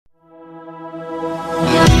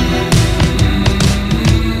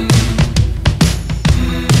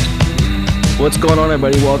What's going on,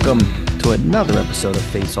 everybody? Welcome to another episode of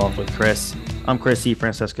Face Off with Chris. I'm Chris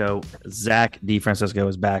DiFrancesco. Zach DiFrancesco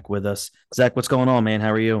is back with us. Zach, what's going on, man?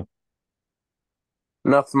 How are you?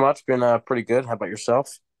 Nothing much. Been pretty good. How about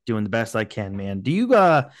yourself? Doing the best I can, man. Do you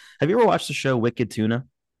have you ever watched the show Wicked Tuna?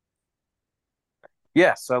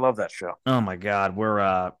 Yes, I love that show. Oh my God, we're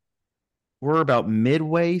about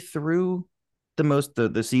midway through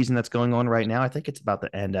the season that's going on right now. I think it's about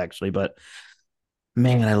the end actually, but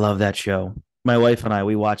man, I love that show. My wife and I,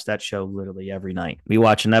 we watch that show literally every night. We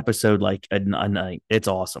watch an episode like a night. It's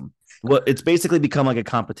awesome. Well, it's basically become like a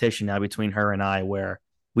competition now between her and I, where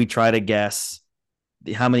we try to guess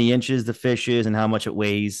how many inches the fish is and how much it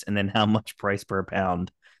weighs, and then how much price per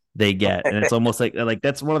pound they get. And it's almost like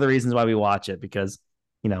that's one of the reasons why we watch it, because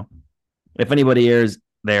you know, if anybody is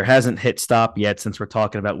there hasn't hit stop yet, since we're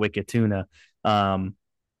talking about Wicked Tuna, um,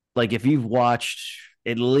 like if you've watched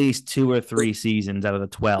at least two or three seasons out of the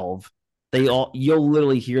 12, you'll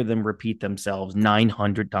literally hear them repeat themselves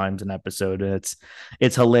 900 times an episode, and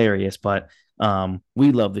it's hilarious. But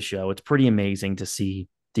we love the show. It's pretty amazing to see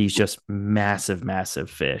these just massive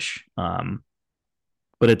fish. But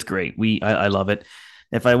it's great. I love it.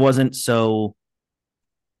 If I wasn't so,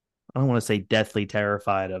 I don't want to say deathly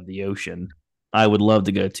terrified of the ocean, I would love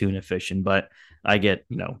to go tuna fishing, but I get,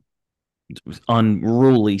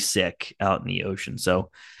 unruly sick out in the ocean.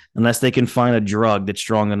 So unless they can find a drug that's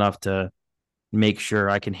strong enough to make sure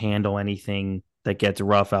I can handle anything that gets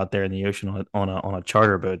rough out there in the ocean on a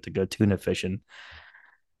charter boat to go tuna fishing,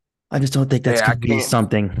 I just don't think that's Yeah, I going to be can't.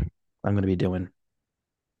 something I'm going to be doing.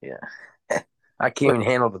 Yeah, I can't But even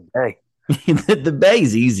handle the bay. the bay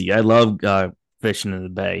is easy. I love fishing in the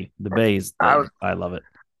bay. The bay is I was I love it.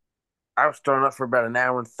 I was thrown up for about an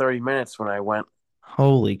hour and 30 minutes when I went.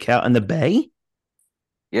 Holy cow! In the bay?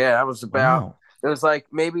 Yeah, I was about. Wow. It was like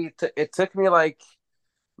it took me like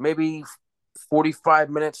maybe 45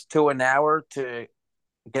 minutes to an hour to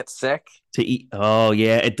get sick. To eat? Oh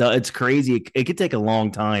yeah, it does. It's crazy. It could take a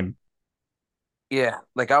long time. Yeah,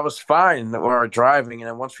 like I was fine when we were driving, and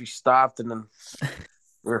then once we stopped, and then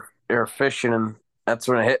we were fishing, and that's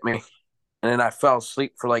when it hit me. And then I fell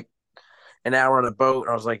asleep for like an hour on a boat,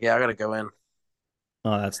 and I was like, "Yeah, I gotta go in."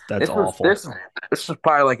 Oh, that's This was awful. this this was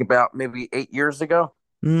probably like about maybe 8 years ago.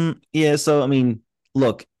 Yeah, so I mean,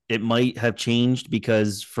 look, it might have changed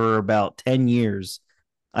because for about 10 years,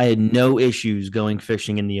 I had no issues going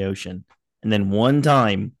fishing in the ocean. And then one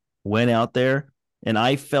time went out there and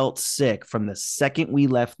I felt sick from the second we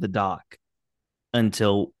left the dock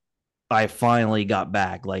until I finally got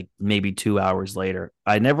back, like maybe 2 hours later.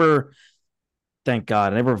 Thank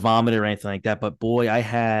God, I never vomited or anything like that. But boy,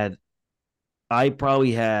 I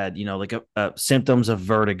probably had, like symptoms of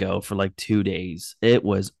vertigo for like 2 days. It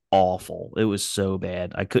was awful. It was so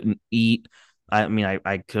bad. I couldn't eat. I mean,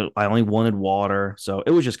 I only wanted water. So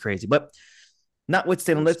it was just crazy. But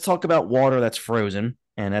notwithstanding, let's talk about water that's frozen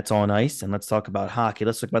and that's on ice. And let's talk about hockey.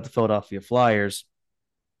 Let's talk about the Philadelphia Flyers.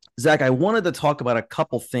 Zach, I wanted to talk about a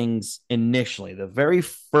couple things initially. The very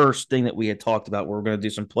first thing that we had talked about, we are going to do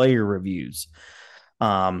some player reviews.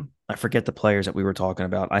 I forget the players that we were talking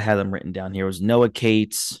about. I had them written down here. It was Noah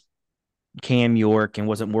Cates, Cam York, and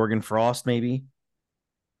was it Morgan Frost maybe?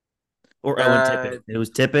 Or Owen Uh, Tippett? It was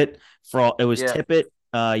Tippett. It was yeah,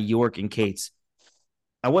 Tippett, York, and Cates.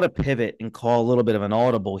 I want to pivot and call a little bit of an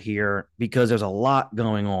audible here because there's a lot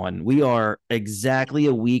going on. We are exactly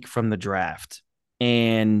a week from the draft.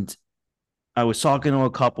 And I was talking to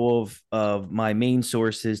a couple of my main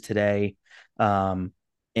sources today. Um,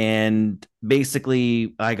 and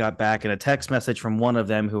basically, I got back in a text message from one of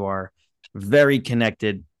them who are very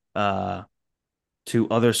connected uh, to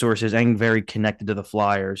other sources and very connected to the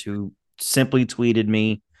Flyers, who simply tweeted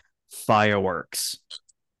me fireworks.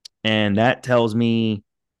 And that tells me,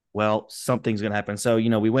 well, something's going to happen. So,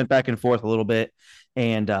 we went back and forth a little bit.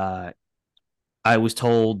 And I was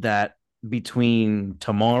told that between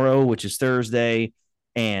tomorrow, which is Thursday,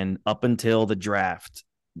 and up until the draft,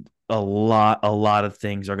 a lot of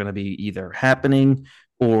things are going to be either happening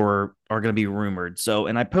or are going to be rumored. So,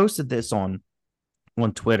 and I posted this on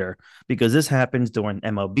Twitter because this happens during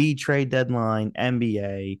MLB trade deadline,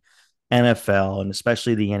 NBA, NFL, and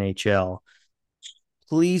especially the NHL.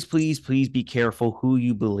 Please be careful who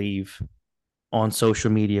you believe on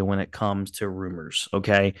social media when it comes to rumors.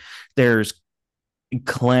 Okay. There's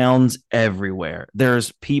clowns everywhere.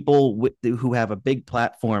 There's people who have a big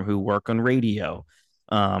platform who work on radio,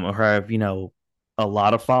 or have, a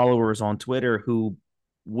lot of followers on Twitter who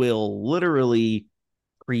will literally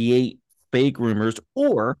create fake rumors,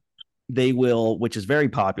 or they will, which is very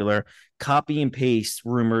popular, copy and paste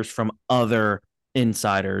rumors from other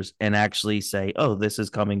insiders and actually say, "Oh, this is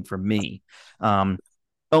coming from me." Um,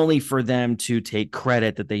 Only for them to take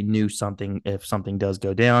credit that they knew something if something does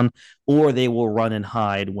go down, or they will run and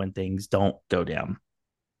hide when things don't go down.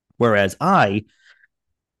 Whereas I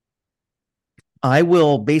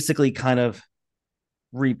will basically kind of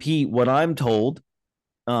repeat what I'm told.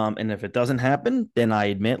 And if it doesn't happen, then I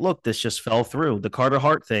admit, look, this just fell through. The Carter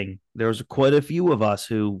Hart thing. There's quite a few of us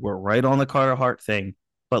who were right on the Carter Hart thing,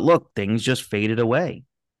 but look, things just faded away.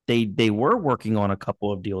 They were working on a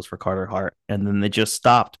couple of deals for Carter Hart, and then they just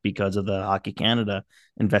stopped because of the Hockey Canada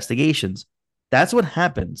investigations. That's what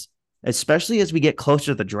happens, especially as we get closer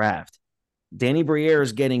to the draft. Danny Briere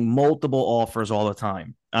is getting multiple offers all the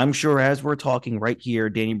time. I'm sure as we're talking right here,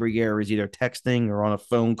 Danny Briere is either texting or on a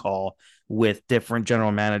phone call with different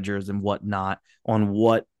general managers and whatnot on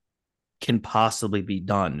what can possibly be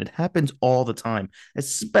done. It happens all the time,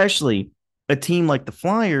 especially a team like the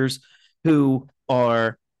Flyers, who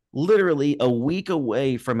are literally a week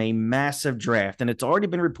away from a massive draft. And it's already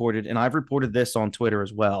been reported, and I've reported this on Twitter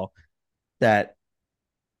as well, that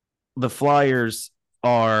the Flyers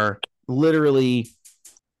are literally,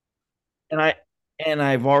 and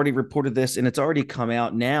I've already reported this, and it's already come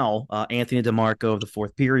out now. Anthony DeMarco of the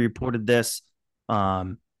Fourth Period reported this,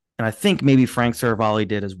 and I think maybe Frank Saravalli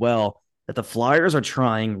did as well. That the Flyers are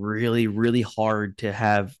trying really, really hard to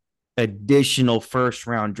have additional first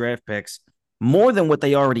round draft picks, more than what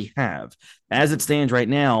they already have. As it stands right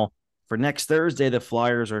now, for next Thursday, the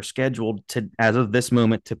Flyers are scheduled to, as of this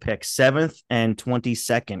moment, to pick 7th and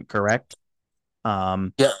 22nd. Correct?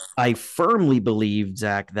 Um, Yeah. I firmly believe,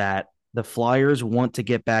 Zach, that the Flyers want to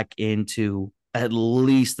get back into at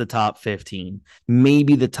least the top 15,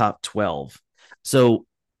 maybe the top 12. So,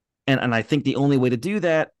 and I think the only way to do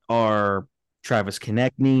that are Travis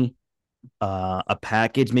Konecny, a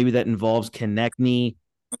package maybe that involves Konecny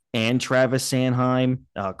and Travis Sanheim.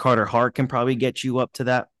 Carter Hart can probably get you up to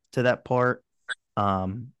that part.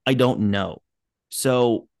 I don't know.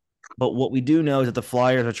 So, but what we do know is that the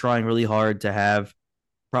Flyers are trying really hard to have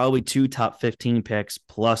probably two top 15 picks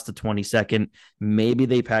plus the 22nd. Maybe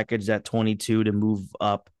they package that 22 to move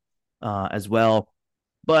up as well.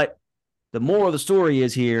 But the moral of the story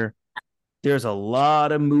is here, there's a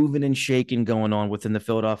lot of moving and shaking going on within the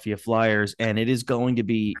Philadelphia Flyers, and it is going to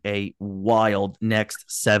be a wild next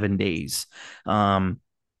 7 days.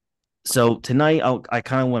 So tonight, I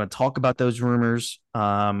kind of want to talk about those rumors.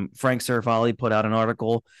 Frank Saravalli put out an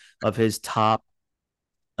article of his top,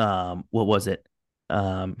 what was it?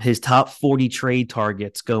 His top 40 trade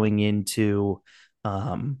targets going into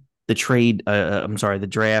the trade. I'm sorry, the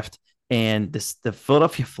draft, and the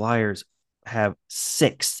Philadelphia Flyers have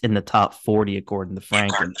six in the top 40 according to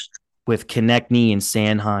Frank, and with Konecny and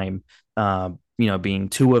Sanheim, being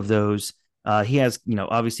two of those. He has,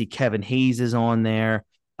 obviously Kevin Hayes is on there,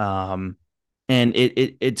 um, and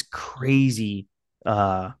it's crazy.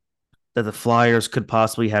 That the Flyers could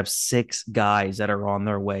possibly have six guys that are on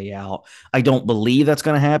their way out. I don't believe that's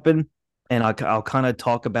going to happen. And I'll kind of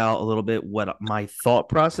talk about a little bit what my thought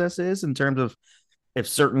process is in terms of if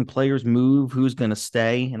certain players move, who's going to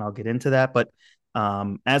stay. And I'll get into that. But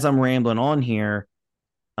as I'm rambling on here,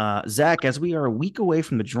 Zach, as we are a week away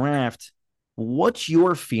from the draft, what's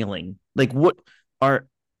your feeling? Like, what are,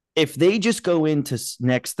 if they just go into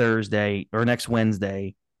next Thursday or next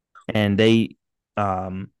Wednesday and they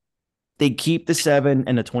keep the 7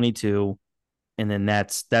 and the 22, and then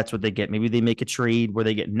that's what they get. Maybe they make a trade where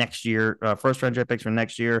they get next year first round draft picks for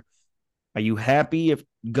next year. Are you happy if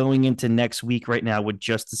going into next week right now with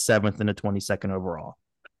just the 7th and the 22nd overall?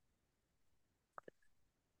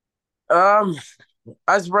 Um,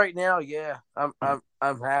 as of right now, yeah,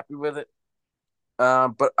 I'm happy with it.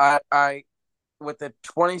 But I with the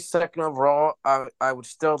 22nd overall, I would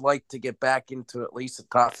still like to get back into at least the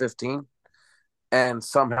top 15 and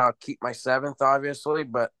somehow keep my 7th, obviously.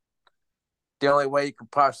 But the only way you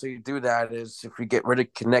could possibly do that is if we get rid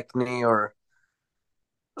of Konechny or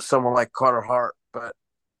someone like Carter Hart. But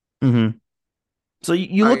Mm-hmm. So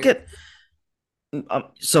you look I at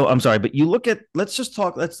so I'm sorry, but you look at, let's just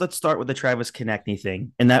talk. Let's start with the Travis Konecny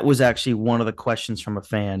thing, and that was actually one of the questions from a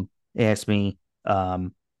fan asked me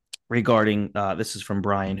regarding. This is from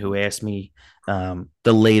Brian, who asked me the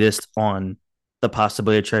latest on the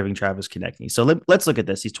possibility of trading Travis Konecny. So let's look at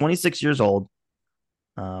this. He's 26 years old.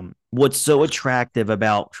 What's so attractive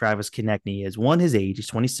about Travis Konecny is one, his age. He's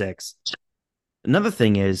 26. Another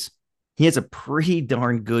thing is he has a pretty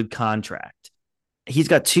darn good contract. He's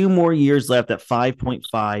got 2 more years left at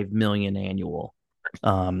 5.5 million annual.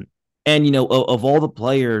 And of all the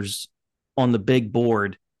players on the big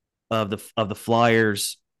board of the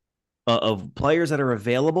Flyers, of players that are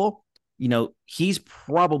available, he's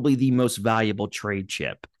probably the most valuable trade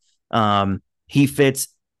chip. He fits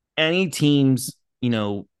any team's,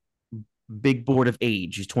 big board of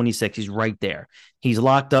age. He's 26. He's right there. He's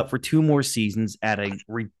locked up for 2 more seasons at a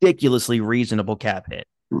ridiculously reasonable cap hit.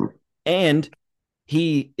 And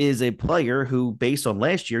he is a player who, based on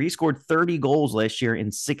last year, he scored 30 goals last year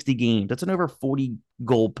in 60 games. That's an over 40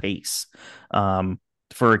 goal pace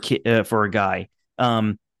for a guy.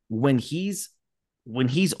 When he's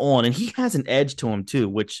on, and he has an edge to him too,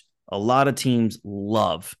 which a lot of teams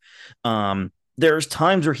love. There's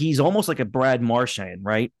times where he's almost like a Brad Marchand,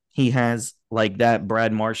 right? He has like that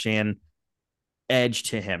Brad Marchand edge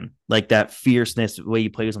to him, like that fierceness, the way he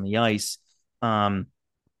plays on the ice. So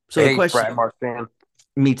the Hey, question, Brad Marchand.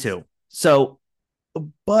 me too. So,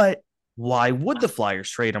 but why would the Flyers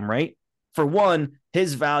trade him, right? For one,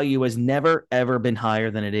 his value has never, ever been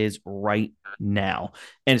higher than it is right now.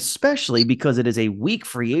 And especially because it is a weak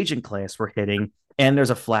free agent class we're hitting and there's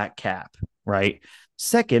a flat cap, right?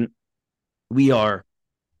 Second, we are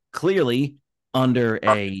clearly under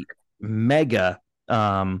a mega,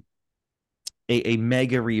 um, a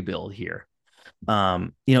mega rebuild here.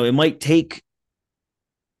 It might take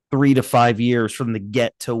 3 to 5 years from the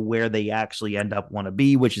get to where they actually end up want to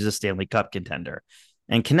be, which is a Stanley Cup contender.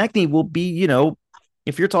 And Konecny will be,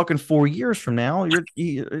 if you're talking 4 years from now, you're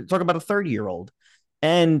talking about a 30-year-old.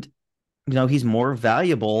 And, he's more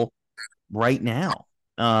valuable right now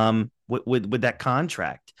with that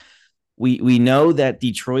contract. We know that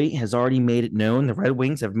Detroit has already made it known. The Red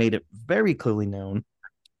Wings have made it very clearly known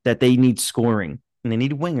that they need scoring and they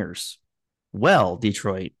need wingers. Well,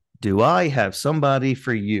 Detroit, do I have somebody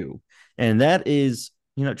for you? And that is,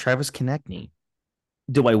 Travis Konecny.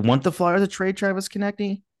 Do I want the Flyers to trade Travis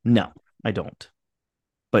Konecny? No, I don't.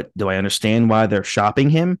 But do I understand why they're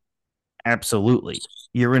shopping him? Absolutely.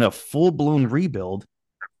 You're in a full-blown rebuild,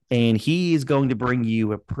 and he is going to bring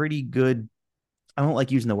you a pretty good. I don't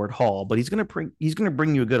like using the word haul, but he's going to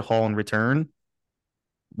bring you a good haul in return.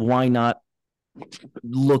 Why not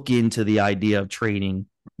look into the idea of trading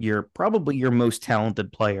probably your most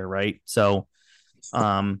talented player, right? So,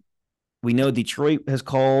 we know Detroit has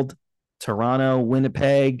called, Toronto,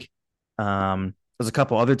 Winnipeg. There's a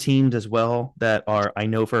couple other teams as well that I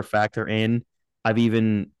know for a fact are in. I've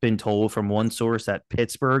even been told from one source that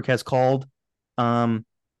Pittsburgh has called. Um,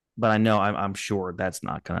 but I know I'm sure that's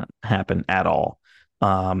not going to happen at all.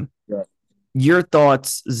 Um, Yeah. your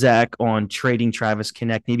thoughts, Zach, on trading Travis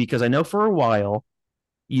Konecny? Because I know for a while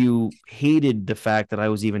you hated the fact that I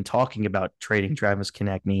was even talking about trading Travis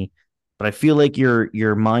Konecny, but I feel like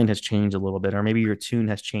your mind has changed a little bit, or maybe your tune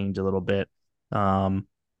has changed a little bit. Um,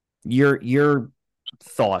 your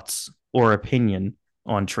thoughts or opinion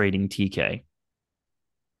on trading TK?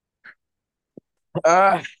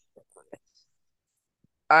 Uh,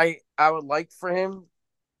 I would like for him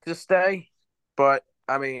to stay, but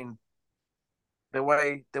I mean, the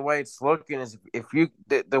way it's looking is if you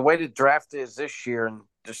the way the draft is this year, and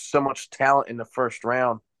there's so much talent in the first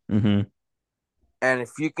round, Mm-hmm. and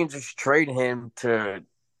if you can just trade him to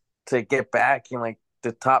get back in like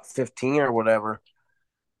the top 15 or whatever,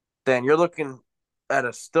 then you're looking at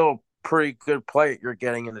a still pretty good player you're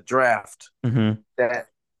getting in the draft Mm-hmm. that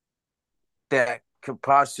that could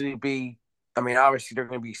possibly be. I mean, obviously they're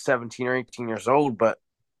going to be 17 or 18 years old, but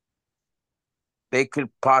they could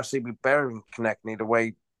possibly be better than Konechny the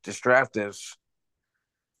way this draft is.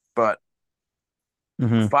 But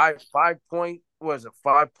Mm-hmm. five point was it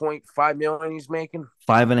 5.5 million he's making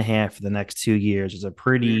 5.5 for the next 2 years is a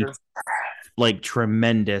pretty years. like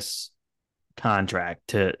tremendous contract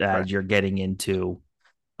to Right. as you're getting into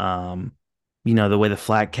the way the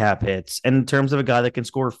flat cap hits. And in terms of a guy that can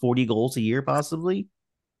score 40 goals a year, possibly,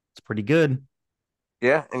 it's pretty good.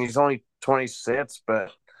 Yeah, and he's only 26,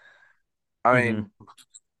 but I Mm-hmm. mean,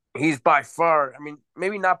 he's by far. I mean,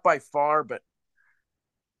 maybe not by far, but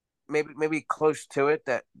maybe close to it.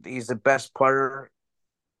 That he's the best player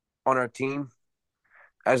on our team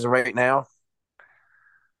as of right now.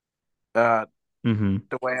 Uh, Mm-hmm.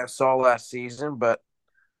 the way I saw last season, but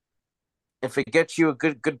if it gets you a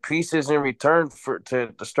good pieces in return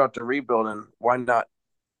to start the rebuild, and why not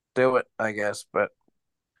do it? I guess, but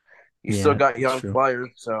you still Yeah, got that's young true. players,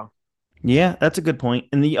 so Yeah, that's a good point.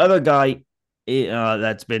 And the other guy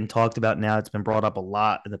that's been talked about now, it's been brought up a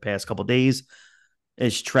lot in the past couple of days,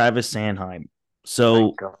 is Travis Sanheim. thank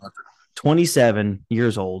So God. 27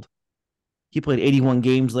 years old. He played 81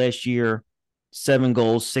 games last year, 7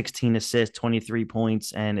 goals, 16 assists, 23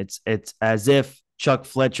 points, and it's as if Chuck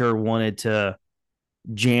Fletcher wanted to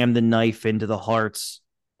jam the knife into the hearts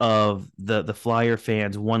of the Flyer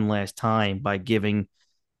fans one last time by giving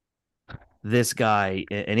this guy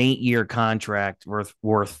an 8-year contract worth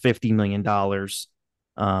 $50 million.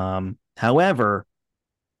 However,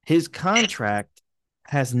 his contract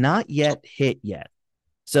has not yet hit yet.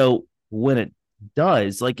 So when it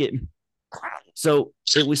does, so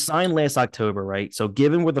it was signed last October, right? So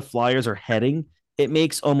given where the Flyers are heading, it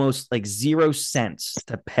makes almost like 0 cents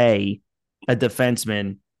to pay a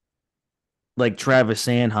defenseman like Travis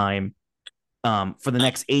Sanheim for the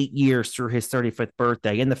next 8 years through his 35th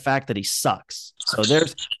birthday, and the fact that he sucks. So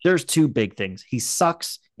there's two big things. He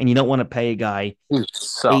sucks, and you don't want to pay a guy He eight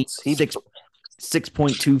sucks. six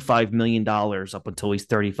 $6.25 million up until he's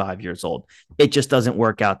 35 years old. It just doesn't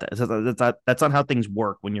work out. That's not how things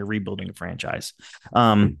work when you're rebuilding a franchise.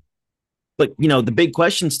 But the big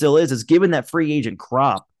question still is given that free agent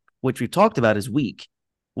crop, which we've talked about, is weak,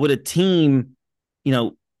 would a team, you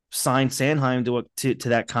know, sign Sanheim to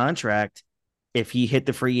that contract if he hit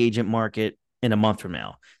the free agent market in a month from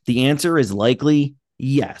now? The answer is likely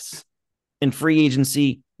yes. In free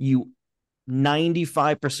agency, you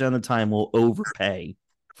 95% of the time will overpay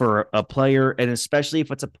for a player, and especially if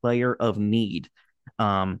it's a player of need.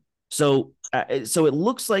 So it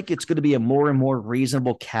looks like it's going to be a more and more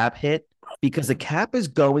reasonable cap hit because the cap is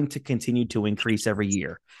going to continue to increase every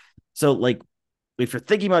year. So, like, if you're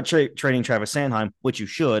thinking about trading Travis Sanheim, which you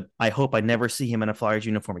should, I hope I never see him in a Flyers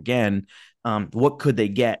uniform again. What could they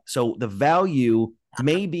get? So the value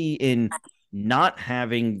may be in not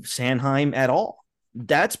having Sanheim at all.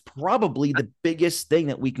 That's probably the biggest thing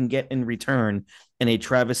that we can get in return in a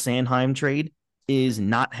Travis Sanheim trade is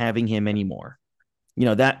not having him anymore.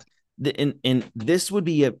 That and this would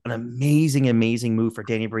be an amazing, amazing move for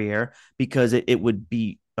Danny Briere because it would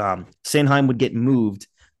be Sanheim would get moved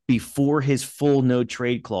before his full no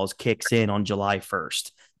trade clause kicks in on July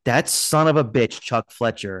 1st. That son of a bitch, Chuck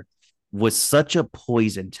Fletcher, was such a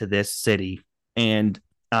poison to this city, and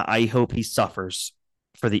I hope he suffers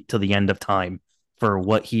till the end of time for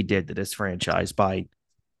what he did to this franchise. By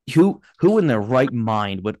who in their right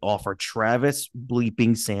mind would offer Travis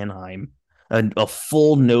bleeping Sanheim a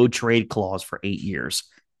full no trade clause for 8 years?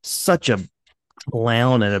 Such a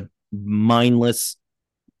clown and a mindless,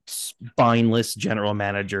 spineless general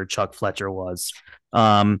manager Chuck Fletcher was.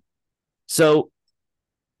 So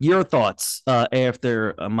your thoughts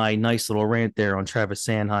after my nice little rant there on Travis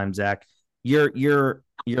Sanheim, Zach? Your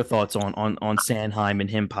thoughts on Sanheim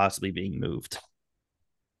and him possibly being moved?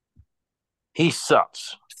 He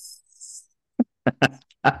sucks.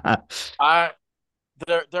 I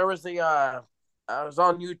there was I was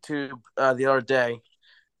on YouTube the other day,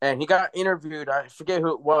 and he got interviewed. I forget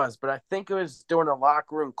who it was, but I think it was during a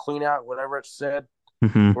locker room clean out, whatever it said,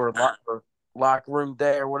 Mm-hmm. or locker room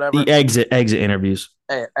day or The whatever. exit interviews.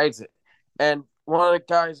 Hey, exit. And one of the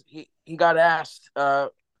guys he got asked,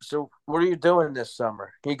 so what are you doing this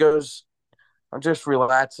summer? He goes, I'm just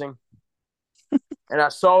relaxing. And I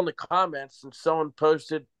saw in the comments and someone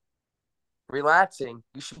posted, relaxing.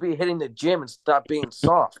 You should be hitting the gym and stop being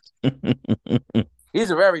soft. He's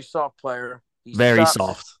a very soft player. He Very sucks.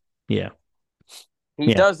 soft. Yeah.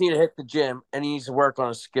 He Yeah. does need to hit the gym and he needs to work on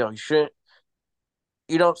his skill.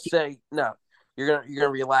 You don't say no. You're gonna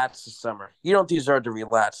relax this summer. You don't deserve to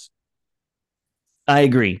relax. I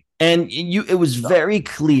agree. And it was very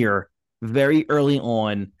clear very early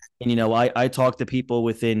on. And I talked to people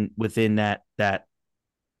within that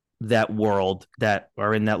world that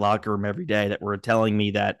are in that locker room every day that were telling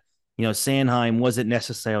me that Sanheim wasn't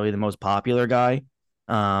necessarily the most popular guy,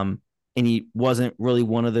 and he wasn't really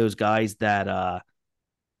one of those guys that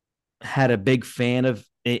had a big fan of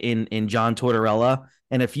in John Tortorella.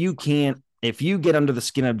 And if you get under the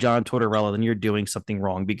skin of John Tortorella, then you're doing something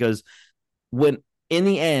wrong, because when in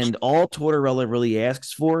the end, all Tortorella really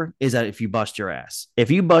asks for is that if you bust your ass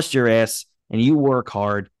and you work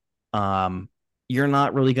hard, you're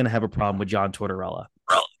not really going to have a problem with John Tortorella.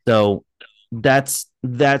 So that's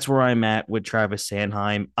where I'm at with Travis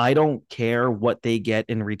Sanheim. I don't care what they get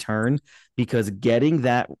in return, because getting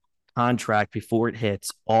that contract before it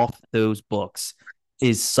hits off those books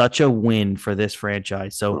is such a win for this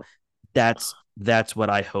franchise. So that's what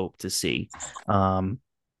I hope to see.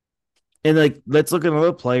 And let's look at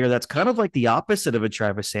another player that's kind of like the opposite of a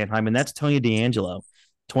Travis Sanheim, and that's Tony DeAngelo.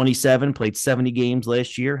 27, played 70 games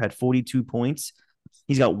last year, had 42 points.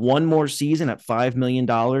 He's got one more season at $5 million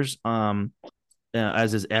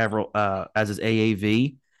as his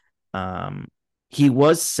AAV. He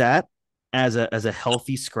was sat as a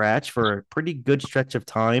healthy scratch for a pretty good stretch of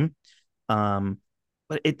time.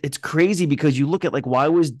 But it's crazy because you look at why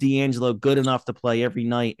was DeAngelo good enough to play every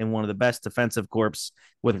night in one of the best defensive corps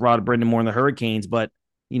with Rod Brindamore and the Hurricanes, but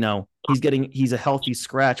he's a healthy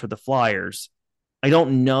scratch with the Flyers. I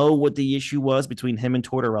don't know what the issue was between him and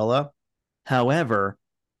Tortorella. However,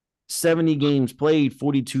 70 games played,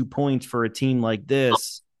 42 points for a team like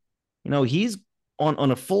this. He's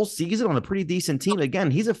on a full season on a pretty decent team.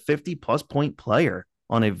 Again, he's a 50 plus point player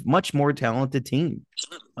on a much more talented team.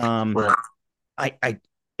 Um, Right. I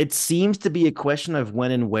it seems to be a question of when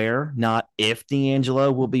and where, not if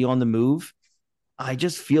D'Angelo will be on the move. I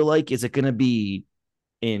just feel like, is it going to be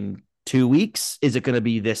in 2 weeks? Is it going to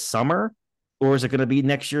be this summer? Or is it going to be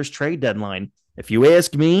next year's trade deadline? If you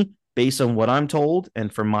ask me, based on what I'm told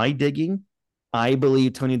and from my digging, I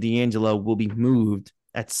believe Tony D'Angelo will be moved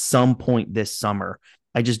at some point this summer.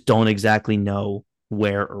 I just don't exactly know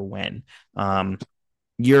where or when.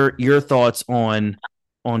 Your thoughts on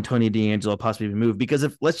Tony D'Angelo possibly be moved? Because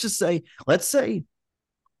if let's say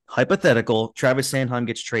hypothetical, Travis Sanheim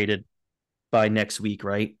gets traded by next week,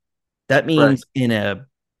 right? That Right. means in a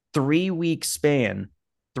 3 week span,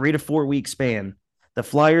 3 to 4 week span, the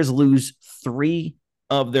Flyers lose three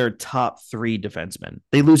of their top three defensemen.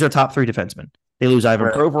 They lose their top three defensemen. They lose Ivan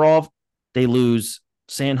Right. Provorov, they lose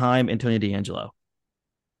Sanheim and Tony D'Angelo.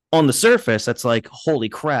 On the surface, that's like, holy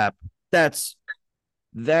crap, that's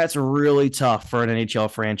that's really tough for an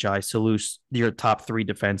NHL franchise to lose your top three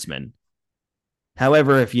defensemen.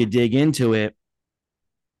 However, if you dig into it,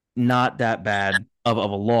 not that bad of a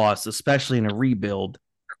loss, especially in a rebuild,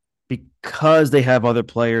 because they have other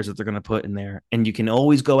players that they're going to put in there, and you can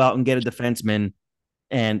always go out and get a defenseman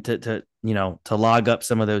and to log up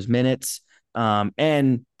some of those minutes,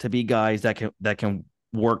 and to be guys that can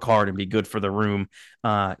work hard and be good for the room.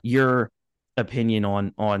 Your opinion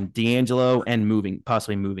on D'Angelo and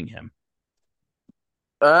possibly moving him?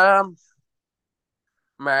 Um,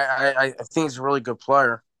 man, I think he's a really good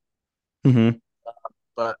player, Mm-hmm.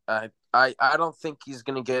 but I don't think he's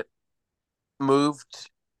gonna get moved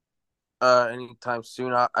anytime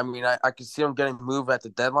soon. I mean, I could see him getting moved at the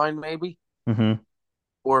deadline, maybe, Mm-hmm.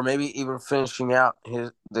 or maybe even finishing out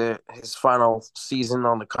his final season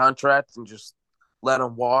on the contract and just let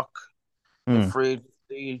him walk in Mm. free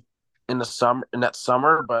agency in that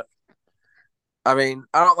summer. But I mean,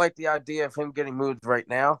 I don't like the idea of him getting moved right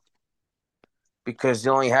now because he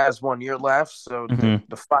only has 1 year left. So Mm-hmm.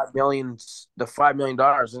 the $5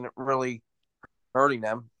 million isn't really hurting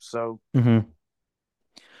them. So Mm-hmm.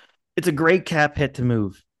 It's a great cap hit to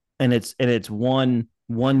move, and it's 1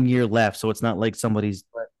 year left, so it's not like somebody's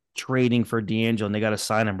trading for D'Angelo and they got to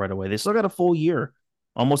sign him right away. They still got a full year,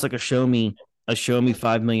 almost like a show me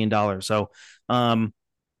 $5 million.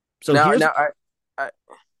 So now, here's now I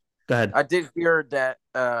go ahead. I did hear that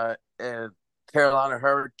Carolina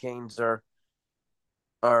Hurricanes are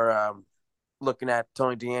looking at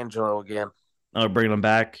Tony D'Angelo again. Bringing him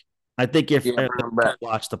back. I think if Yeah, bring him back.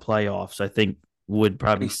 watch the playoffs, I think would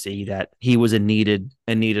probably see that he was a needed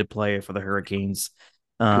player for the Hurricanes.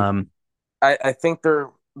 Um, I think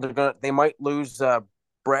they might lose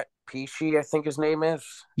Brett Pesci, I think his name is,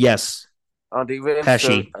 yes, on defense. So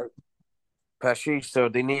Pesci. Pesci, so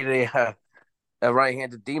they need a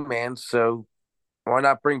right-handed D man. So why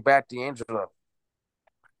not bring back D'Angelo?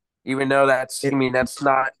 Even though I It mean, that's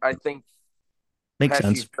not. I think makes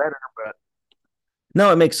Pesci's sense. better, but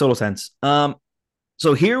No, it makes total sense.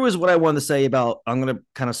 So here was what I wanted to say about. I'm going to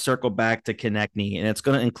kind of circle back to Konecny, and it's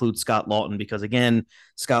going to include Scott Laughton because, again,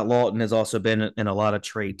 Scott Laughton has also been in a lot of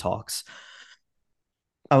trade talks.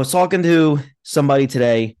 I was talking to somebody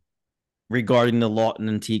today regarding the Laughton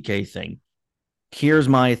and TK thing. Here's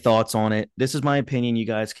my thoughts on it. This is my opinion. You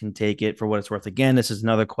guys can take it for what it's worth. Again, this is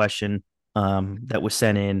another question that was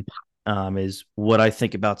sent in, is what I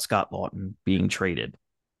think about Scott Laughton being traded.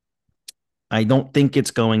 I don't think it's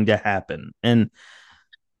going to happen. And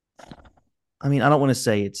I mean, I don't want to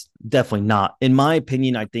say it's definitely not. In my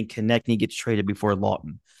opinion, I think Konecny gets traded before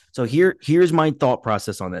Laughton. So here's my thought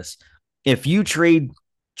process on this. If you trade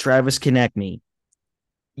Travis Konecny,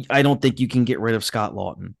 I don't think you can get rid of Scott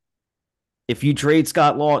Laughton. If you trade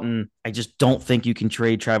Scott Laughton, I just don't think you can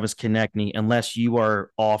trade Travis Konecny unless you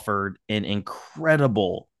are offered an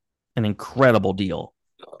incredible deal.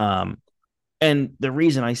 Um, and the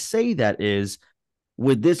reason I say that is,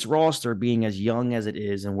 with this roster being as young as it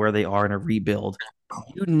is and where they are in a rebuild,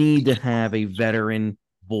 you need to have a veteran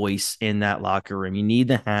voice in that locker room. You need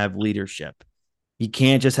to have leadership. You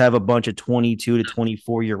can't just have a bunch of 22 to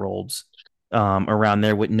 24-year-olds around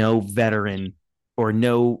there with no veteran or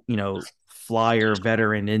no, flyer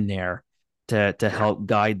veteran in there to help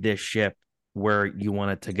guide this ship where you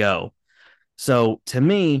want it to go. So to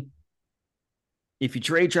me, if you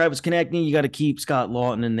trade Travis Konecny, you got to keep Scott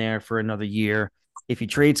Laughton in there for another year. If you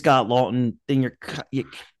trade Scott Laughton, then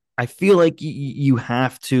I feel like you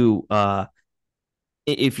have to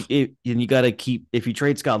if and you got to keep if you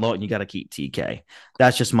trade Scott Laughton, you got to keep TK.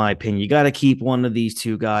 That's just my opinion. You got to keep one of these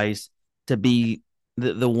two guys to be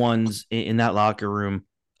the ones in that locker room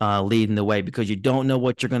leading the way because you don't know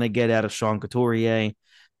what you're going to get out of Sean Couturier.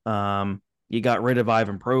 You got rid of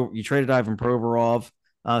Ivan Pro. You traded Ivan Provorov,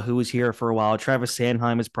 who was here for a while. Travis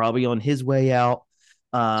Sanheim is probably on his way out.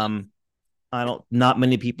 I don't. Not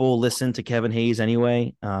many people listen to Kevin Hayes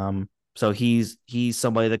anyway. So he's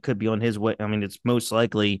somebody that could be on his way. I mean, it's most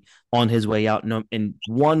likely on his way out. No, in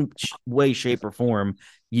one way, shape, or form,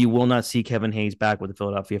 you will not see Kevin Hayes back with the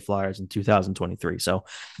Philadelphia Flyers in 2023. So,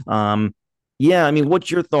 yeah, I mean,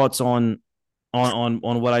 what's your thoughts on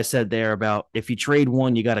what I said there about if you trade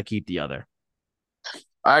one, you got to keep the other?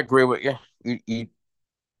 I agree with you. You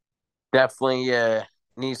definitely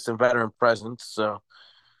need some veteran presence. So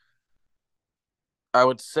I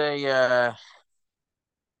would say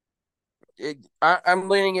I'm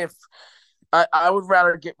leaning if I would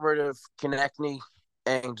rather get rid of Konecny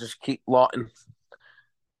and just keep Laughton.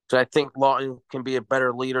 So I think Laughton can be a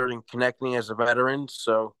better leader than Konecny as a veteran.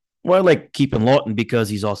 So Well, I like keeping Laughton because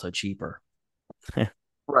he's also cheaper.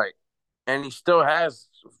 right, and he still has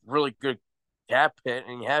really good cap hit,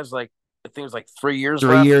 and he has like I think it's like 3 years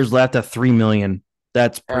 3 years left. left at 3 million.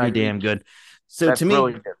 That's pretty He, damn good. So that's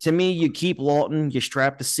really good. to me, you keep Lawton, you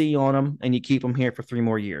strap the C on him, and you keep him here for 3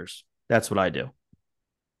 more years. That's what I do.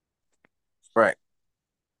 Right.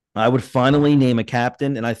 I would finally name a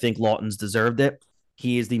captain, and I think Lawton's deserved it.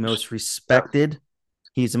 He is the most Yeah. respected.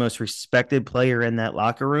 He's the most respected player in that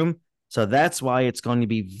locker room. So that's why it's going to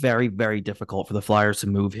be very, very difficult for the Flyers to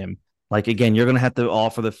move him. Like again, you're going to have to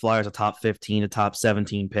offer the Flyers a top 15, a top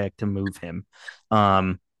 17 pick to move him.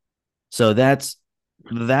 Um, So that's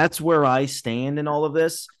where I stand in all of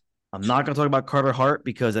this. I'm not going to talk about Carter Hart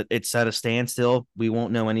because it's at a standstill. We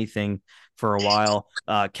won't know anything for a while.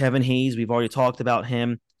 Kevin Hayes, we've already talked about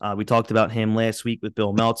him. We talked about him last week with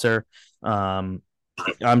Bill Meltzer. Um,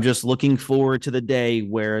 I'm just looking forward to the day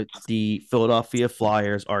where the Philadelphia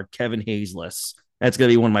Flyers are Kevin Hayesless. That's going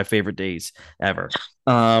to be one of my favorite days ever.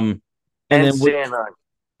 And And then with Sanheim,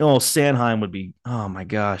 Sanheim would be. Oh my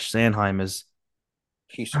gosh, Sanheim is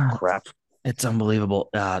piece of crap. it's unbelievable.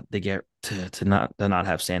 They get to not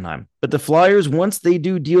have Sanheim, but the Flyers once they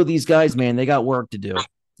do deal these guys, man, they got work to do.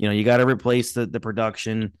 You got to replace the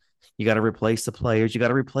production, you got to replace the players, you got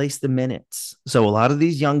to replace the minutes. So a lot of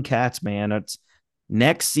these young cats, man, it's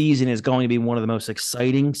next season is going to be one of the most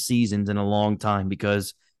exciting seasons in a long time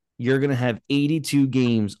because you're going to have 82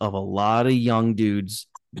 games of a lot of young dudes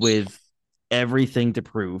with everything to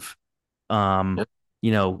prove. Um,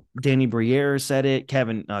 Danny Briere said it.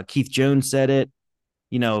 Keith Jones said it.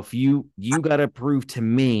 If you got to prove to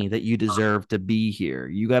me that you deserve to be here,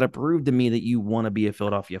 you got to prove to me that you want to be a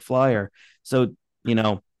Philadelphia Flyer. So you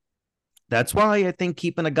know that's why I think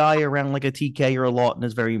keeping a guy around like a TK or a Lawton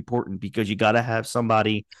is very important because you got to have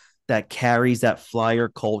somebody that carries that Flyer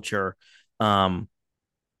culture, um,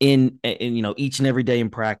 in each and every day in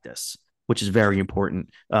practice, which is very important.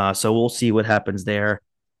 So we'll see what happens there.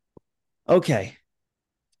 Okay,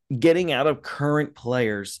 getting out of current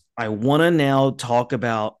players, I want to now talk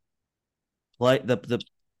about like the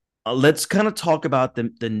let's kind of talk about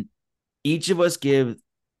the each of us give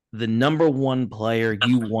the number one player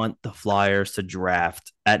you want the Flyers to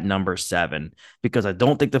draft at number 7 because I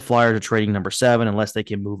don't think the Flyers are trading number 7 unless they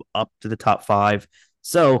can move up to the top 5.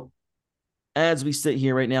 So as we sit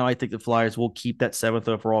here right now, I think the Flyers will keep that 7th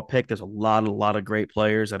overall pick. There's a lot of great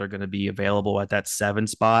players that are going to be available at that 7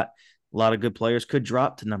 spot. A lot of good players could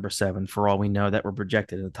drop to number 7 for all we know that we're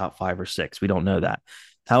projected in the top 5 or 6. We don't know that.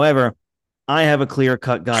 However, I have a clear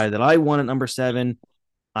cut guy that I want at number 7.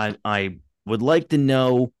 I would like to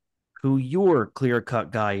know who your clear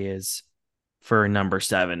cut guy is for number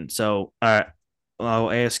 7. So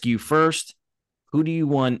I'll ask you first. Who do you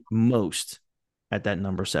want most at that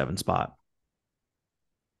number 7 spot?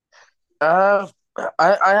 Uh,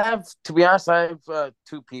 I have to be honest. I have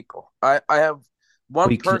two people. I have one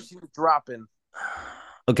We can, person dropping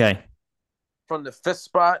okay. from the 5th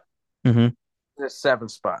spot Mm-hmm. to the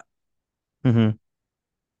 7th spot, Mm-hmm.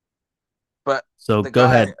 but So the go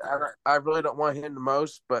guy ahead. I really don't want him the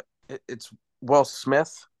most, but it's Will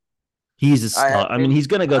Smith. He's a I have stud. I mean, him. he's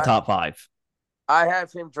going to go top 5. I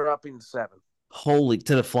have him dropping to 7. Holy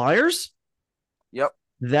to the Flyers. Yep.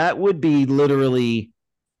 That would be literally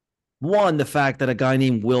one. The fact that a guy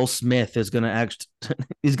named Will Smith is going to actually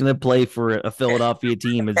is going to play for a Philadelphia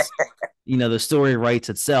team is, the story writes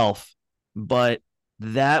itself. But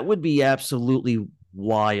that would be absolutely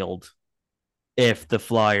wild if the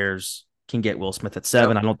Flyers can get Will Smith at Yep.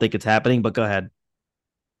 7. I don't think it's happening, but go ahead.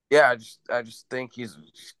 Yeah. I just think he's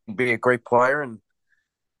be a great player, and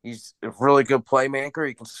He's a really good playmaker.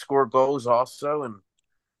 He can score goals also, and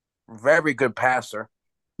very good passer.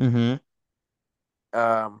 Mm-hmm.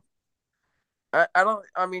 Um, I don't.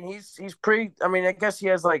 I mean, he's pretty. I mean, I guess he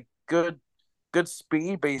has like good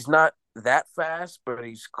speed, but he's not that fast. But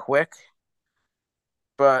he's quick.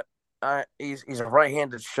 But he's a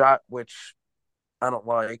right-handed shot, which I don't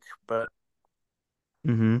like. But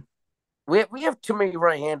Mm-hmm. we have too many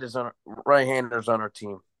right-handers on our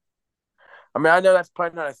team. I mean, I know that's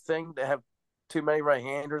probably not a thing to have too many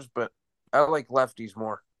right-handers, but I like lefties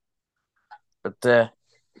more. But It's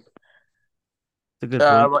a good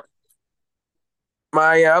uh, point.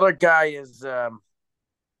 my other guy is I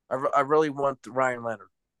really want Ryan Leonard.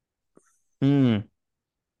 Mm,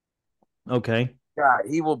 okay. God,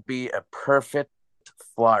 he will be a perfect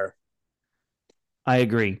flyer. I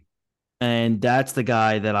agree. And that's the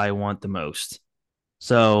guy that I want the most.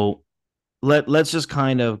 So let's just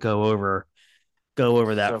kind of go over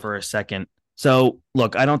that So for a second. So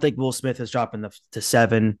look, I don't think Will Smith is dropping to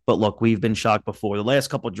 7, but look, we've been shocked before. The last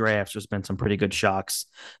couple of drafts, there's been some pretty good shocks.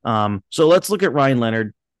 So let's look at Ryan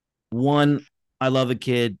Leonard. One, I love the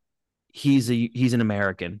kid. He's an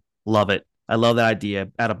American. Love it. I love that idea.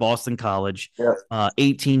 Out of Boston College, yeah,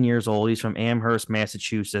 18 years old. He's from Amherst,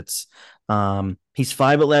 Massachusetts. He's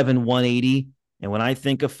 5'11", 180. And when I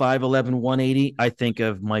think of 5'11", 180, I think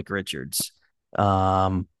of Mike Richards.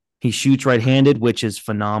 He shoots right-handed, which is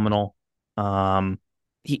phenomenal.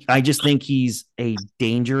 I just think he's a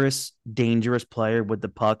dangerous player with the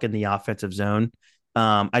puck in the offensive zone.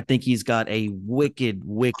 I think he's got a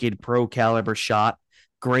wicked pro caliber shot.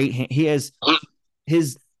 Great. He has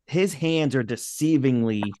his his hands are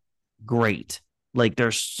deceivingly great. Like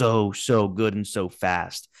they're so good and so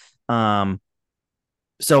fast. Um,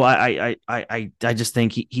 so I just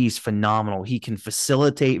think he's phenomenal. He can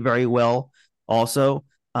facilitate very well. Also,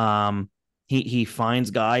 um, he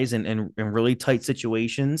finds guys in really tight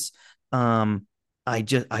situations. Um, I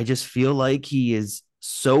just feel like he is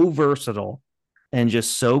so versatile and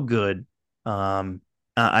just so good. I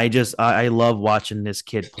love watching this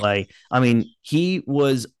kid play. I mean, he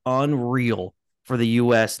was unreal for the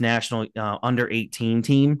U.S. national under 18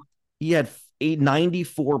 team. He had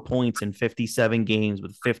 94 points in 57 games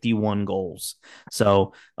with 51 goals.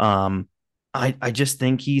 So I just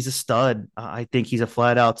think he's a stud. I think he's a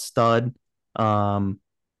flat out stud. Um,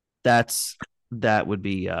 that's that would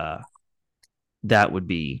be that would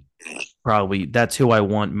be probably that's who I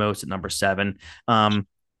want most at number 7. Um,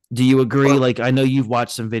 do you agree? well, Like I know you've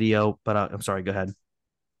watched some video, but I'm sorry. Go ahead.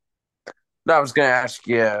 no, I was going to ask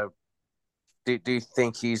you. Do you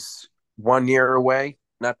think he's 1 year away?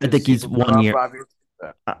 Not I this think he's season coming one up, year. obviously.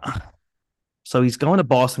 Uh, so he's going to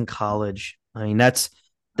Boston College. I mean, that's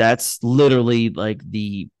literally like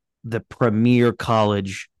the premier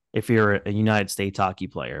college if you're a United States hockey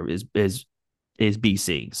player is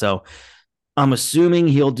BC. So I'm assuming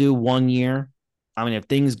he'll do 1 year. I mean, if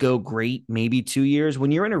things go great, maybe 2 years.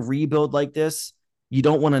 When you're in a rebuild like this, you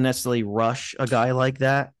don't want to necessarily rush a guy like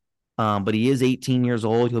that. But he is 18 years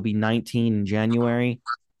old. He'll be 19 in January.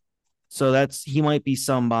 So he might be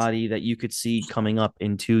somebody that you could see coming up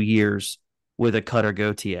in 2 years with a Cutter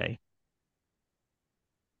Gauthier.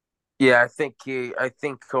 Yeah, I think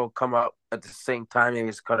he'll come out at the same time. Maybe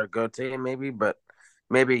it's Cutter Gote, maybe, but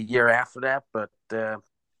maybe a year after that. But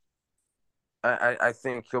I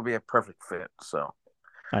think he'll be a perfect fit. So,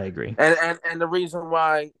 I agree. and the reason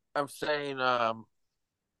why I'm saying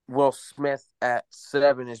Will Smith at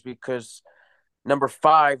 7 is because number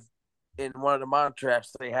 5 in one of the mock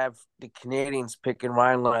drafts they have the Canadians picking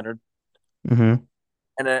Ryan Leonard, Mm-hmm.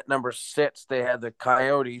 and at number 6 they have the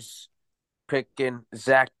Coyotes picking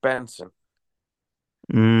Zach Benson,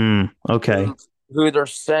 Okay. who they're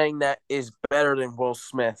saying that is better than Will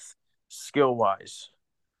Smith skill wise.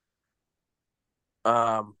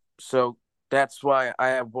 So that's why I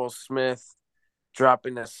have Will Smith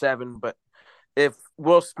dropping to 7. But if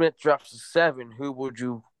Will Smith drops to 7, who would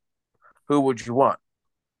you want?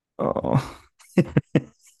 Oh,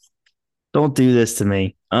 don't do this to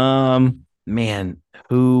me. Man,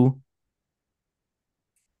 who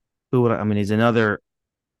would I mean? He's another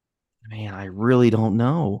man. I really don't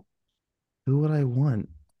know. Who would I want?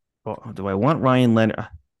 Oh, do I want Ryan Leonard?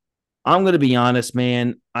 I'm going to be honest,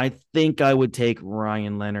 man. I think I would take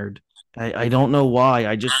Ryan Leonard. I don't know why.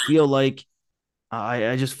 I just feel like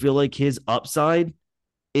his upside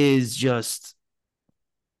is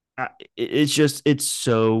it's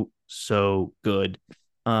so good.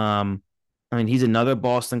 Um, I mean, he's another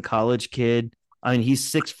Boston College kid. I mean, he's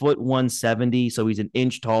 6 foot 170, so he's an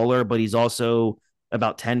inch taller, but he's also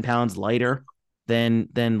about 10 pounds lighter than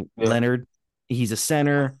Yeah. Leonard. He's a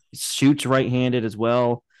center, shoots right handed as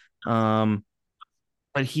well.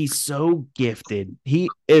 But he's so gifted.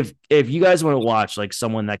 If you guys want to watch like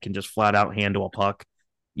someone that can just flat out handle a puck,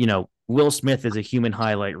 Will Smith is a human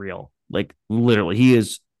highlight reel. Like literally, he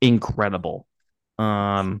is incredible.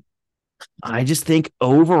 Um, I just think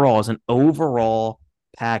overall, as an overall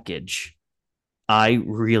package, I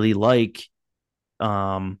really like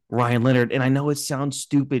Ryan Leonard. And I know it sounds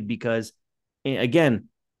stupid because again,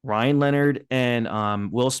 Ryan Leonard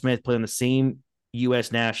and Will Smith play on the same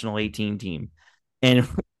US national 18 team. And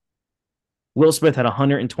Will Smith had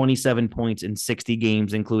 127 points in 60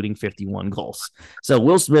 games, including 51 goals. So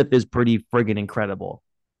Will Smith is pretty friggin' incredible.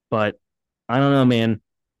 But I don't know, man.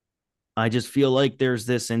 I just feel like there's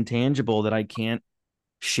this intangible that I can't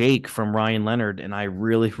shake from Ryan Leonard. And I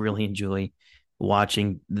really, really enjoy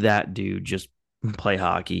watching that dude just play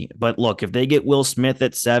hockey. But look, if they get Will Smith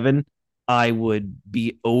at 7, I would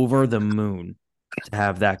be over the moon to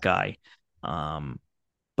have that guy. Um,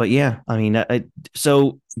 but yeah, I mean,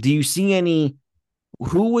 so do you see any?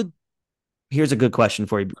 Who would? Here's a good question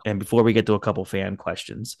for you, and before we get to a couple fan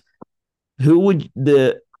questions, who would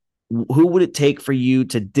the who would it take for you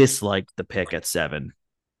to dislike the pick at 7?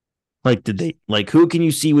 Like, did they like who can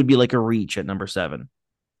you see would be like a reach at number 7?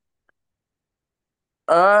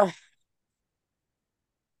 Uh,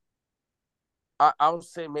 I would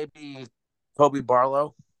say maybe Kobe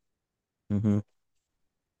Barlow, Mm-hmm.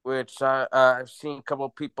 which I've seen a couple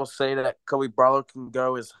of people say that Kobe Barlow can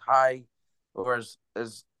go as high or as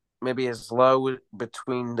maybe as low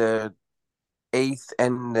between the eighth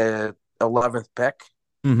and the 11th pick.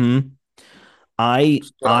 Mm-hmm. I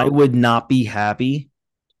So would not be happy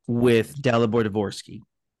with Dalibor Dvorsky.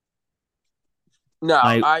 no,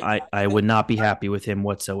 I would not be happy with him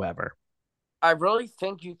whatsoever. I really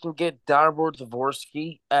think you can get Dalibor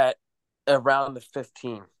Dvorsky at around the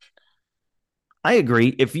 15. I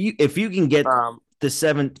agree. If you can get Um, the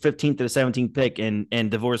 15th to the 17th pick and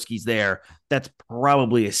Dvorsky's there, that's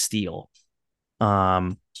probably a steal.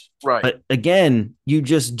 Um, right. but again, you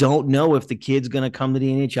just don't know if the kid's going to come to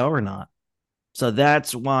the NHL or not. So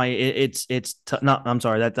that's why not. I'm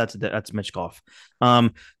sorry, that's Mitchkov.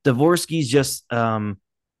 Dvorsky's just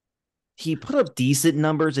he put up decent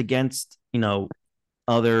numbers against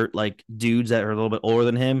other like dudes that are a little bit older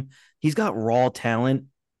than him. He's got raw talent.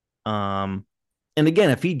 Um, and again,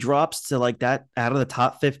 if he drops to like that out of the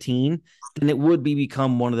top 15, then it would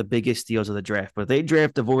become one of the biggest steals of the draft. But if they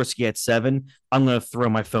draft Dvorsky at 7, I'm going to throw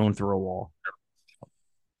my phone through a wall.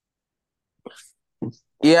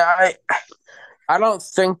 Yeah, I don't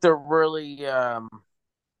think they're really I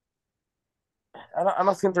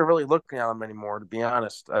don't think they're really looking at him anymore, to be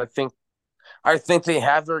honest. I think they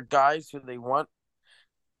have their guys who they want,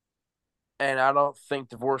 and I don't think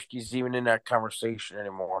Dvorsky's even in that conversation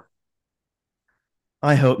anymore.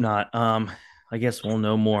 I hope not. I guess we'll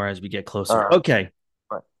know more as we get closer. Uh, Okay,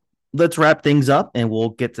 but let's wrap things up and we'll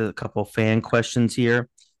get to a couple fan questions here.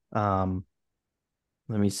 Um,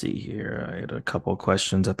 let me see here. I had a couple of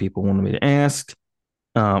questions that people wanted me to ask,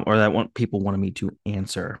 or that people wanted me to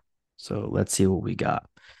answer. So let's see what we got.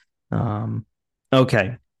 Um,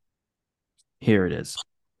 okay, here it is.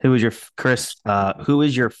 Who is your Chris? Who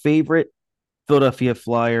is your favorite Philadelphia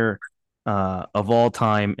Flyer of all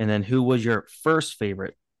time? And then who was your first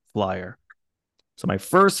favorite Flyer? So my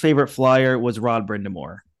first favorite Flyer was Rod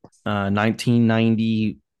Brind'Amour,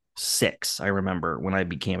 1996. I remember when I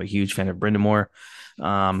became a huge fan of Brind'Amour.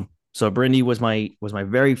 So Brindy was my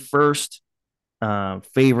very first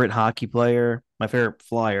favorite hockey player, my favorite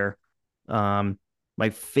Flyer. My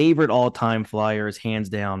favorite all time Flyer is hands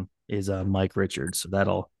down is Mike Richards. So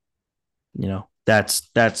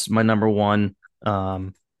that's my number one.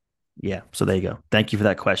 Yeah. So there you go. Thank you for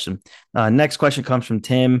that question. Next question comes from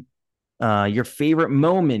Tim. Your favorite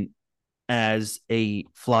moment as a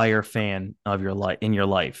Flyer fan of your life in your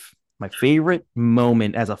life. My favorite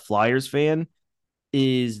moment as a Flyers fan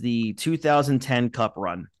is the 2010 Cup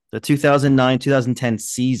run, the 2009-2010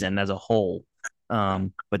 season as a whole.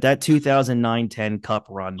 But that 2009-10 Cup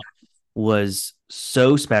run was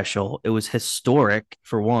so special. It was historic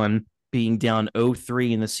for one, being down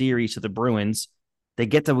 0-3 in the series to the Bruins. They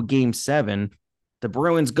get to game 7. The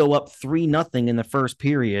Bruins go up 3-0 in the first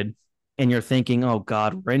period. And you're thinking, oh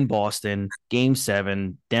God, we're in Boston, game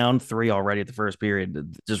 7, down 3 already at the first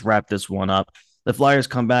period. Just wrap this one up. The Flyers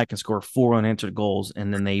come back and score 4 unanswered goals,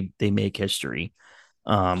 and then they make history.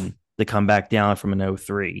 They come back down from an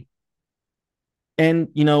 0-3. And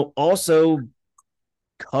also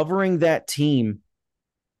covering that team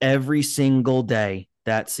every single day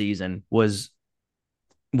that season was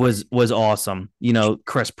awesome.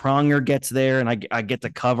 Chris Pronger gets there, and I get to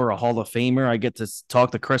cover a Hall of Famer. I get to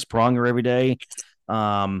talk to Chris Pronger every day.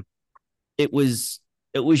 it was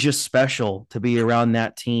just special to be around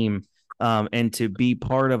that team, and to be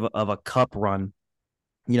part of a cup run,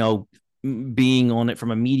 you know, being on it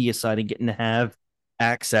from a media side and getting to have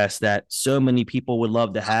access that so many people would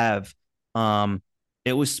love to have. Um,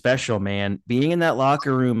 it was special, man. Being in that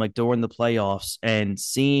locker room, like during the playoffs, and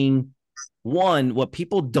seeing one, what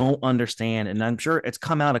people don't understand, and I'm sure it's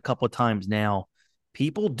come out a couple of times now.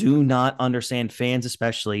 People do not understand, fans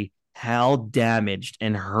especially, how damaged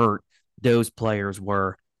and hurt those players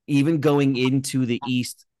were, even going into the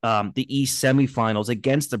East semifinals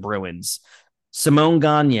against the Bruins. Simone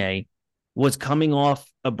Gagne was coming off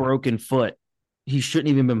a broken foot. He shouldn't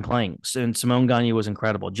even been playing. And Simone Gagne was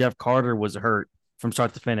incredible. Jeff Carter was hurt from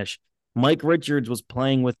start to finish. Mike Richards was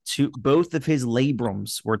playing with both of his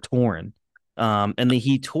labrums were torn.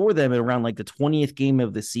 He tore them around like the 20th game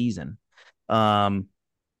of the season. Um,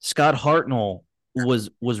 Scott Hartnell was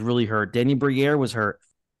really hurt. Danny Briere was hurt.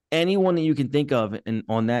 Anyone that you can think of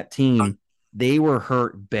on that team, they were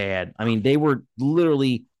hurt bad. I mean, they were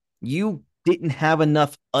literally, you didn't have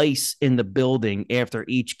enough ice in the building after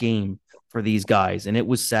each game for these guys, and it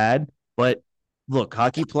was sad. But look,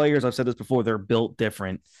 hockey players, I've said this before, they're built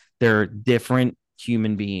different. They're different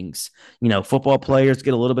human beings. Football players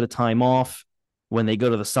get a little bit of time off when they go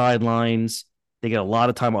to the sidelines. They get a lot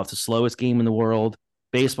of time off. The slowest game in the world.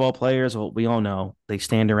 Baseball players, well, we all know they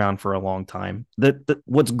stand around for a long time.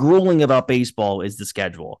 What's grueling about baseball is the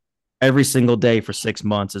schedule. Every single day for 6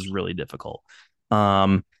 months is really difficult.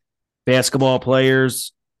 Basketball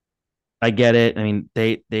players, I get it. I mean,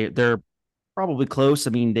 they're probably close. I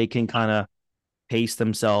mean, they can kind of pace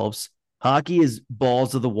themselves. Hockey is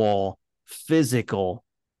balls to the wall, physical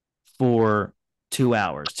for 2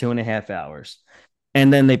 hours, 2.5 hours.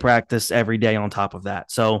 And then they practice every day on top of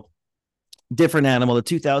that. So different animal. The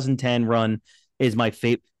 2010 run is my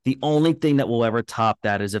favorite. The only thing that will ever top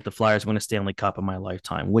that is if the Flyers win a Stanley Cup in my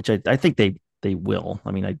lifetime, which I think they will.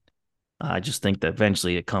 I mean, I just think that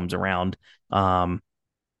eventually it comes around. But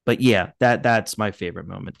yeah, that's my favorite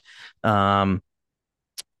moment.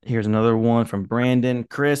 Here's another one from Brandon.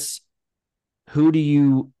 Chris, who do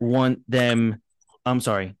you want them? I'm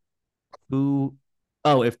sorry. Who?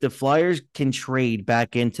 Oh, if the Flyers can trade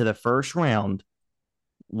back into the first round,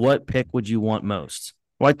 what pick would you want most?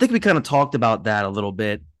 Well, I think we kind of talked about that a little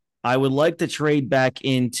bit. I would like to trade back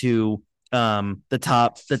into probably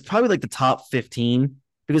like the top 15,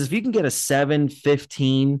 because if you can get a 7,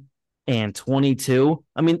 15, and 22,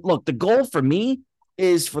 I mean, look, the goal for me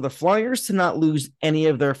is for the Flyers to not lose any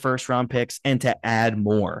of their first round picks and to add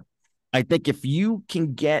more. I think if you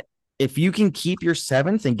can keep your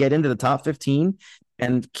seventh and get into the top 15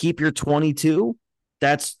 and keep your 22,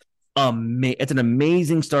 that's it's an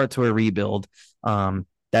amazing start to a rebuild.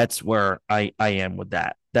 That's where I am with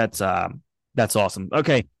that. That's awesome.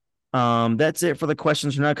 Okay. That's it for the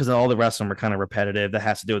questions for now, because all the rest of them are kind of repetitive. That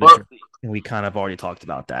has to do with the and we kind of already talked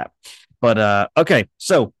about that. But okay.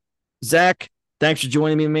 So Zach, thanks for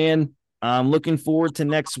joining me, man. I'm looking forward to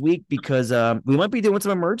next week, because we might be doing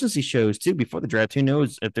some emergency shows too before the draft. Who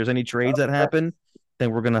knows if there's any trades that happen,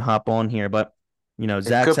 then we're gonna hop on here. But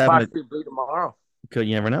Zach's having be tomorrow.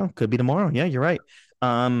 you never know. Could be tomorrow. Yeah, you're right.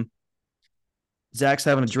 Zach's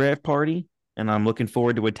having a draft party, and I'm looking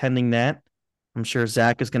forward to attending that. I'm sure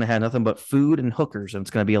Zach is going to have nothing but food and hookers, and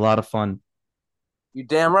it's going to be a lot of fun. You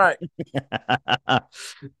damn right.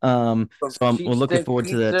 So we're looking forward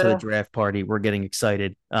to the pizza. draft party. We're getting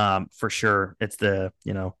excited. For sure. It's the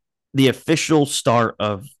official start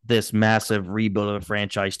of this massive rebuild of the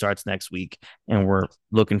franchise starts next week, and we're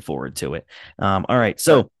looking forward to it. All right.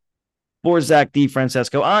 So for Zach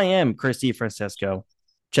DiFrancesco, I am Chris DiFrancesco.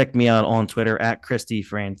 Check me out on Twitter at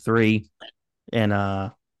ChrisDFran3.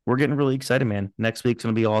 And we're getting really excited, man. Next week's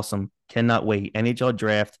going to be awesome. Cannot wait. NHL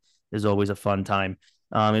Draft is always a fun time.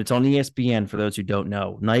 It's on ESPN for those who don't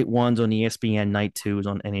know. Night 1's on ESPN, night 2 is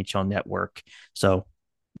on NHL Network. So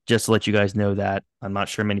just to let you guys know that. I'm not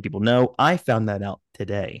sure many people know. I found that out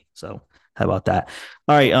today. So how about that?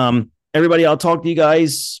 All right. Everybody, I'll talk to you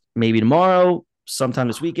guys maybe tomorrow, sometime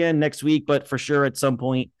this weekend, next week, but for sure at some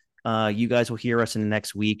point, you guys will hear us in the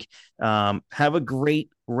next week. Have a great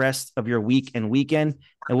rest of your week and weekend,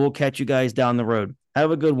 and we'll catch you guys down the road.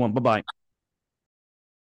 Have a good one. Bye-bye.